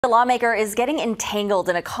The lawmaker is getting entangled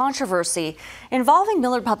in a controversy involving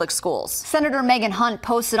Millard Public Schools. Senator Megan Hunt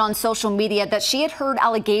posted on social media that she had heard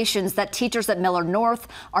allegations that teachers at Millard North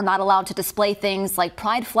are not allowed to display things like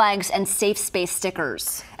pride flags and safe space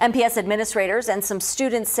stickers. MPS administrators and some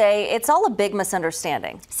students say it's all a big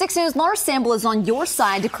misunderstanding. 6 News' Laura Samble is on your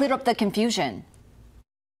side to clear up the confusion.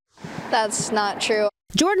 That's not true.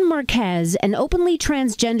 Jordan Marquez, an openly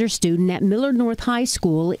transgender student at Millard North High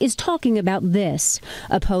School, is talking about this.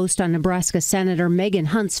 A post on Nebraska Senator Megan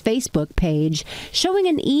Hunt's Facebook page showing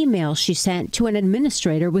an email she sent to an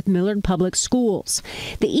administrator with Millard Public Schools.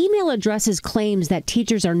 The email addresses claims that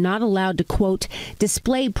teachers are not allowed to, quote,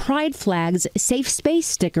 display pride flags, safe space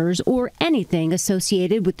stickers, or anything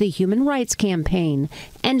associated with the Human Rights Campaign,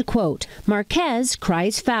 end quote. Marquez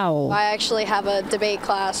cries foul. I actually have a debate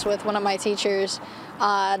class with one of my teachers.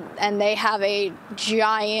 And they have a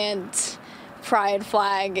giant pride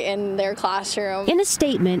flag in their classroom. In a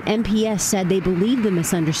statement, MPS said they believe the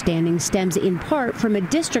misunderstanding stems in part from a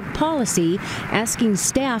district policy asking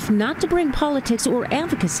staff not to bring politics or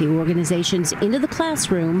advocacy organizations into the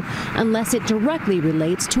classroom unless it directly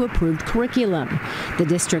relates to approved curriculum. The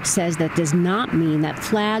district says that does not mean that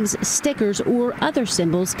flags, stickers, or other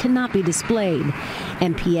symbols cannot be displayed.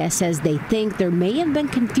 MPS says they think there may have been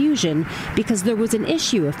confusion because there was an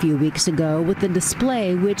issue a few weeks ago with the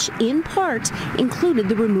display which, in part, included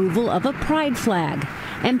the removal of a pride flag.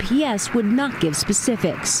 MPS would not give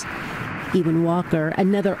specifics. Ewan Walker,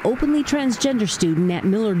 another openly transgender student at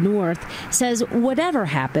Millard North, says whatever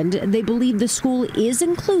happened, they believe the school is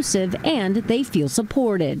inclusive and they feel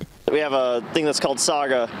supported. We have a thing that's called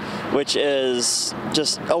Saga, which is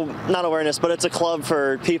just, not awareness, but it's a club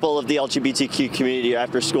for people of the LGBTQ community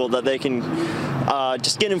after school that they can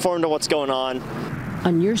just get informed of what's going on.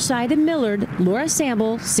 On your side in Millard, Laura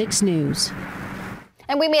Samble, 6 News.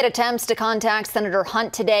 And we made attempts to contact Senator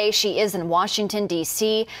Hunt today. She is in Washington,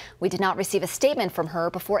 D.C. We did not receive a statement from her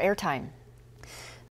before airtime.